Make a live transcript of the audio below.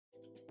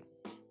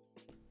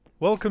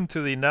Welcome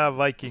to the Nav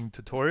Viking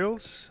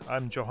tutorials.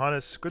 I'm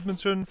Johannes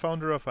Gudmundsson,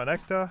 founder of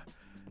Anecta,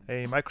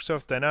 a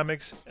Microsoft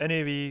Dynamics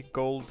NAV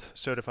Gold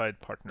certified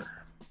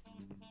partner.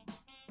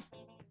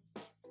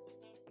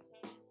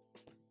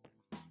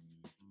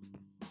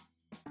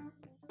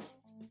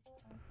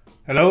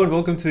 Hello and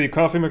welcome to the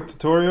Coffee Mug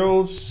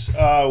tutorials.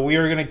 We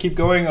are going to keep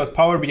going with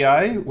Power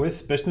BI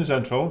with Business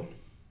Central.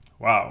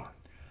 Wow.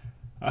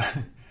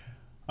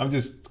 I'm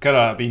just kind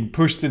of being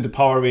pushed into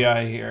Power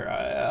BI here.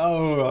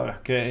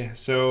 Okay.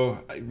 So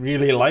I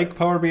really like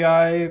Power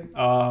BI.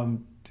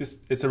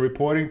 It's a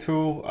reporting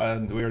tool,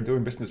 and we are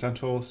doing Business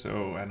Central.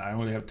 And I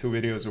only have 2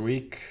 videos a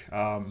week.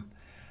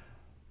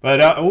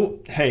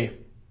 Hey,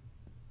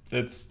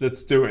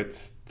 let's do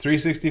it.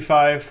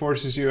 365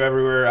 forces you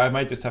everywhere. I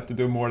might just have to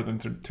do more than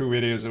 2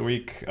 videos a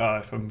week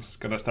if I'm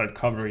just gonna start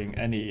covering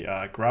any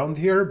ground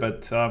here.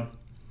 But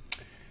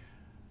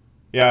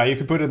yeah, you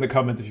can put in the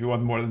comment if you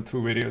want more than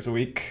 2 videos a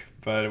week,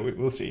 but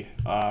we'll see.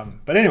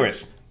 But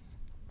anyways,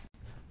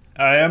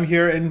 I am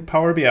here in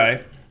Power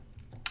BI.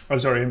 I'm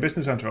sorry, in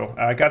Business Central.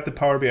 I got the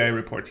Power BI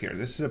report here.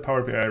 This is a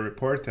Power BI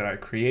report that I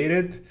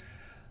created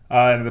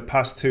in the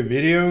past 2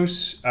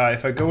 videos.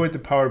 If I go into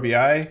Power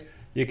BI,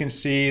 you can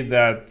see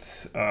that,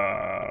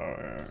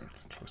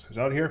 close this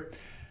out here.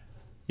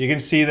 You can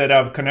see that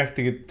I've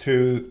connected it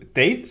to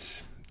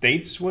dates.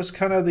 Dates was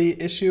kind of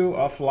the issue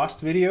of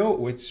last video,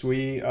 which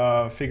we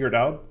figured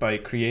out by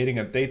creating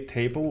a date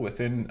table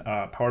within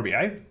Power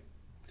BI.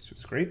 This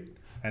was great.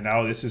 And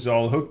now this is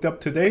all hooked up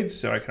to dates,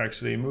 so I can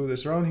actually move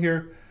this around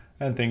here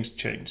and things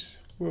change.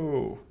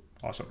 Whoa,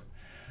 awesome.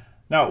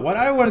 Now, what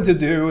I wanted to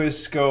do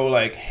is go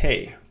like,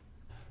 hey,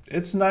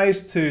 it's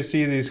nice to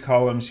see these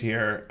columns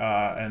here,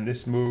 and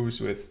this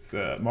moves with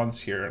months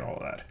here and all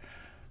that.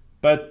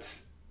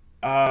 But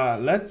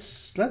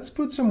let's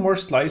put some more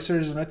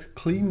slicers and let's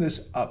clean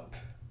this up.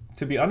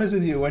 To be honest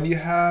with you, when you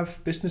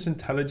have business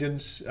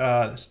intelligence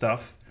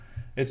stuff,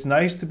 it's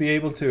nice to be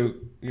able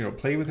to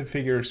play with the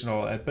figures and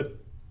all that. But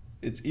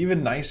it's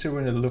even nicer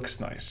when it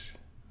looks nice.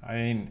 I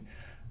mean,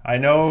 I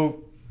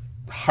know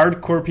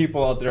hardcore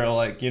people out there are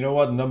like, you know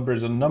what, number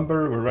is a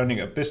number, we're running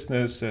a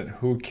business and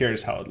who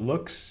cares how it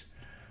looks.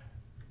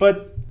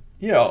 But,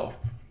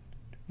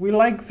 we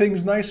like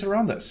things nice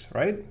around us,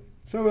 right?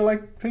 So we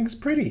like things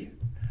pretty.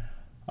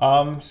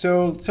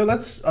 So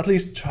let's at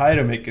least try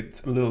to make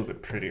it a little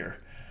bit prettier.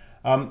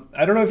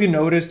 I don't know if you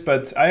noticed,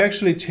 but I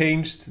actually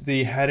changed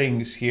the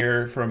headings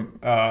here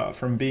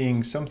from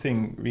being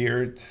something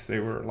weird. They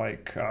were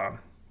like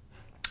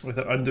with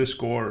an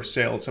underscore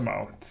sales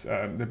amount.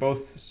 They both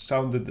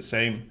sounded the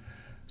same.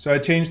 So I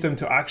changed them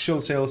to actual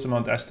sales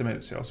amount,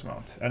 estimated sales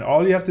amount. And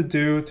all you have to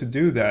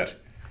do that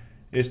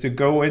is to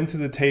go into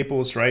the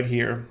tables right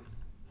here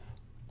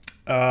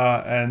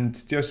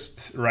and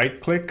just right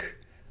click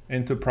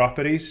into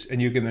properties,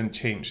 and you can then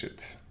change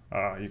it.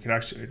 You can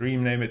actually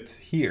rename it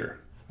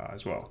here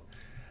as well.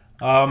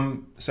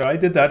 So I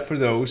did that for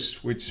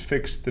those, which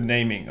fixed the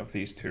naming of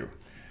these 2.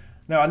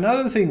 Now,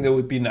 another thing that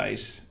would be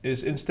nice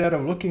is instead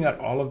of looking at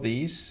all of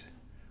these,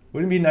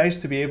 wouldn't it be nice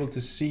to be able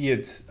to see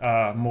it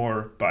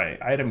more by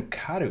item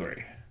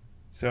category?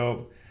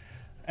 So,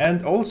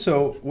 and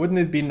also, wouldn't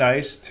it be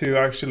nice to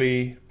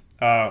actually,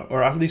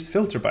 or at least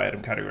filter by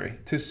item category,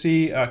 to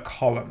see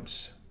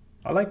columns?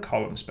 I like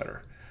columns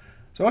better.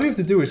 So all you have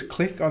to do is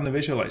click on the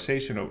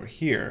visualization over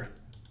here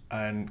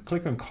and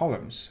click on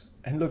columns,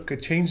 and look,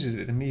 it changes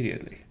it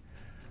immediately.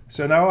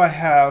 So now I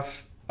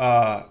have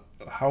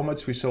how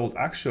much we sold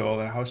actual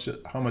and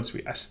how much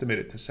we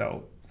estimated to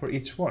sell for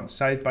each one,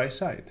 side by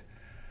side.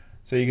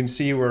 So you can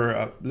see we're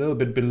a little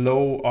bit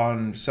below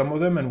on some of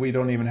them, and we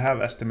don't even have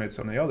estimates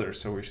on the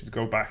others. So we should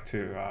go back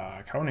to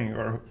accounting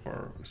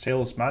or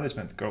sales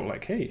management, go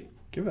like, hey,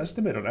 give an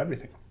estimate on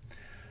everything.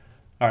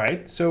 All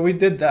right, so we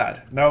did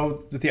that. Now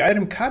with the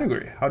item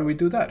category, how do we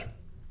do that?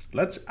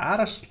 Let's add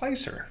a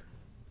slicer.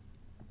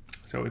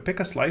 So we pick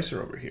a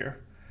slicer over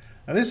here.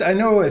 Now this, I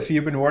know if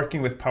you've been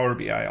working with Power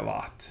BI a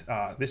lot,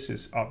 this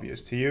is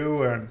obvious to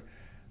you and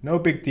no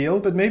big deal,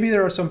 but maybe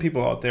there are some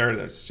people out there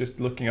that's just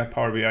looking at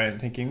Power BI and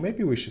thinking,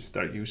 maybe we should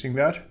start using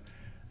that.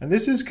 And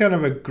this is kind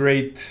of a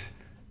great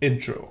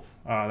intro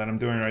that I'm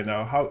doing right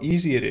now, how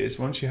easy it is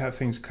once you have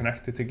things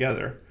connected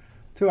together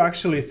to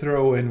actually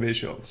throw in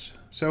visuals.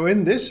 So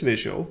in this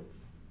visual,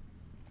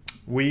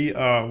 we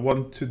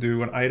want to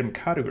do an item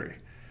category.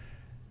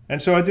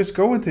 And so I just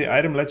go into the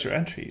item ledger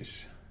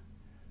entries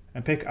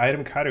and pick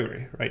item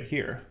category right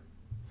here.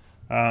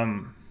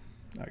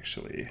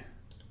 Actually,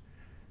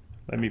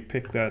 let me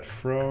pick that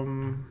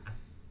from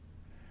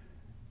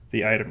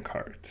the item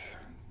card.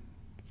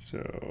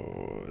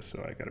 So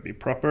I gotta be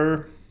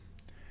proper.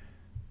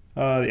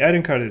 The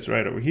item card is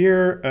right over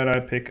here, and I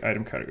pick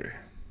item category.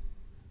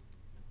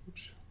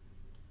 Oops.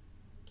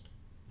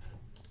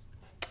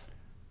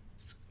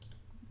 Let's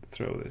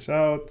throw this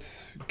out,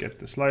 get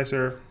the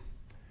slicer.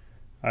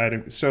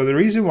 So the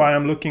reason why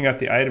I'm looking at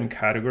the item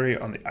category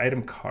on the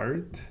item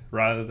card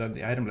rather than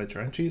the item ledger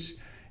entries,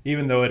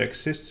 even though it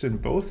exists in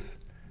both,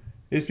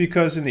 is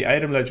because in the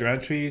item ledger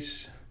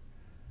entries,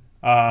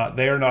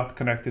 they are not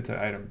connected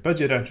to item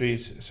budget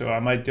entries, so I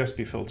might just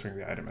be filtering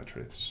the item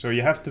entries. So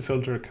you have to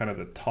filter kind of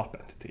the top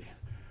entity.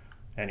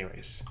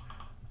 Anyways,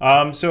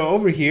 so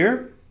over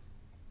here,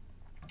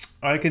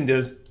 I can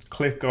just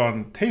click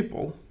on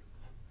table,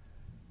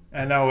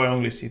 and now I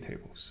only see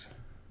tables.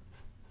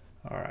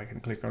 Or I can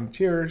click on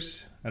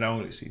tiers, and I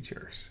only see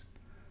tiers.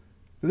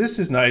 So this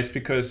is nice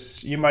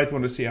because you might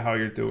want to see how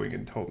you're doing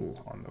in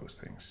total on those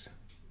things.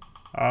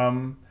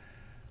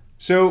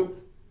 So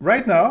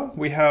right now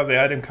we have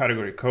the item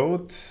category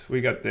code.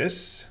 We got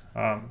this.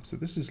 So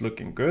this is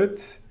looking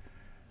good.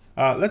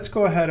 Let's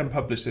go ahead and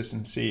publish this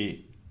and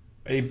see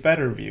a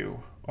better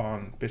view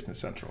on Business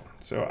Central.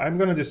 So I'm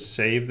going to just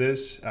save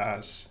this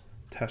as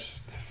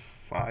test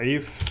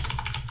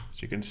 5.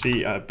 As you can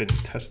see, I've been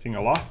testing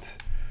a lot.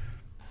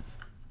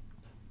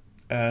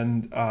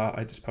 And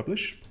I just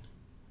publish.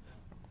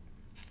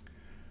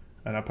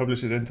 And I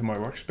publish it into my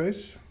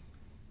workspace.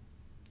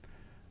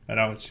 And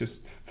now it's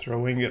just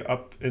throwing it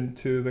up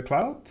into the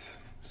cloud.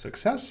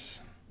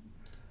 Success.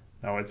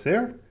 Now it's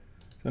there.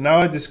 So now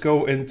I just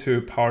go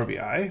into Power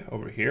BI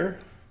over here.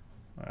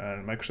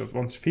 And Microsoft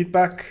wants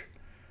feedback.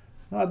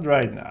 Not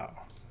right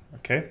now.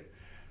 Okay.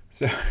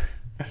 So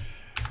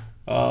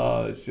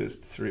let's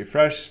just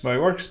refresh my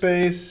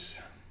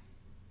workspace.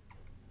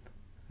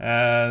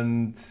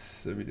 And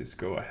let me just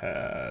go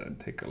ahead and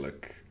take a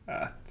look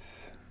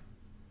at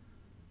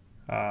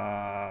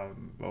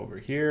over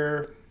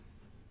here,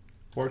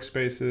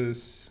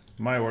 workspaces,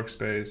 my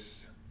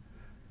workspace,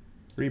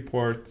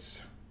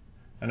 reports,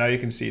 and now you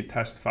can see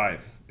test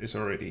 5 is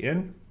already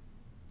in.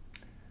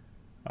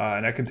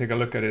 And I can take a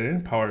look at it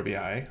in Power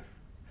BI.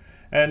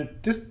 And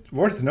just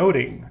worth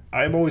noting,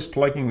 I'm always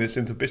plugging this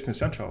into Business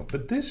Central,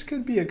 but this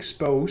can be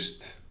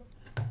exposed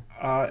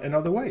in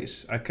other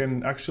ways. I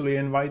can actually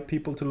invite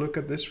people to look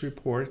at this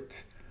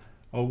report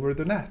over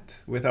the net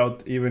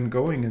without even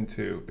going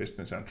into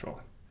Business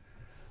Central.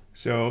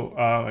 So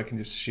I can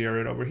just share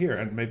it over here,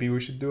 and maybe we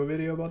should do a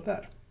video about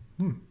that.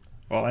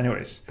 Well,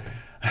 anyways,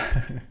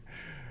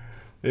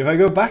 if I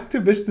go back to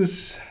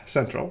Business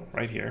Central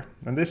right here,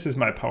 and this is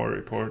my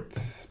Power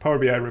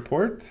BI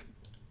report,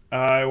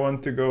 I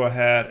want to go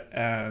ahead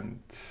and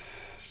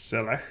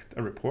select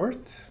a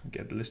report,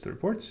 get the list of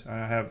reports. I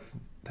have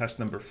test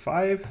number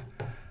 5.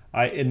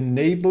 I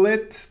enable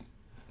it.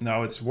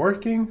 Now it's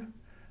working,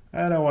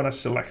 and I want to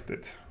select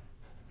it.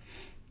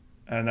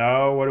 And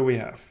now what do we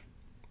have?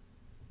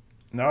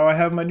 Now I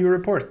have my new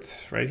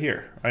report right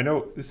here. I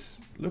know this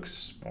looks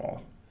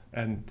small,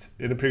 and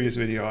in a previous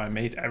video I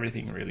made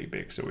everything really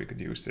big so we could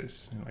use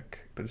this,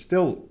 but it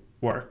still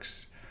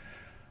works.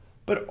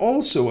 But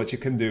also what you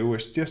can do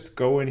is just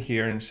go in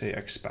here and say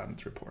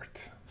expand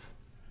report,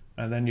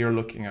 and then you're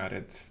looking at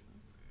it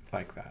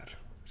like that.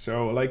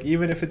 So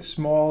even if it's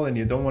small and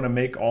you don't want to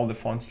make all the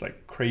fonts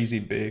like crazy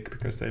big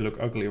because they look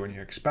ugly when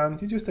you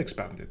expand, you just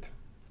expand it.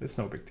 It's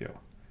no big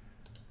deal.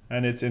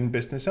 And it's in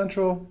Business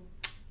Central.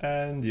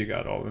 And you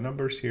got all the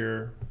numbers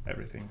here,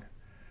 everything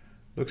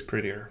looks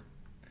prettier.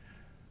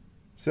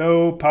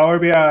 So Power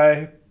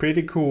BI,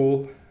 pretty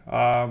cool.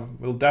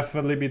 We'll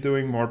definitely be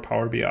doing more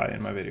Power BI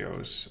in my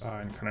videos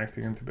and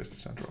connecting into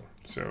Business Central.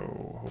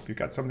 So hope you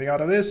got something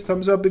out of this.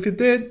 Thumbs up if you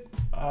did.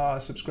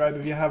 Subscribe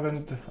if you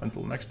haven't.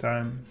 Until next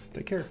time,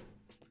 take care.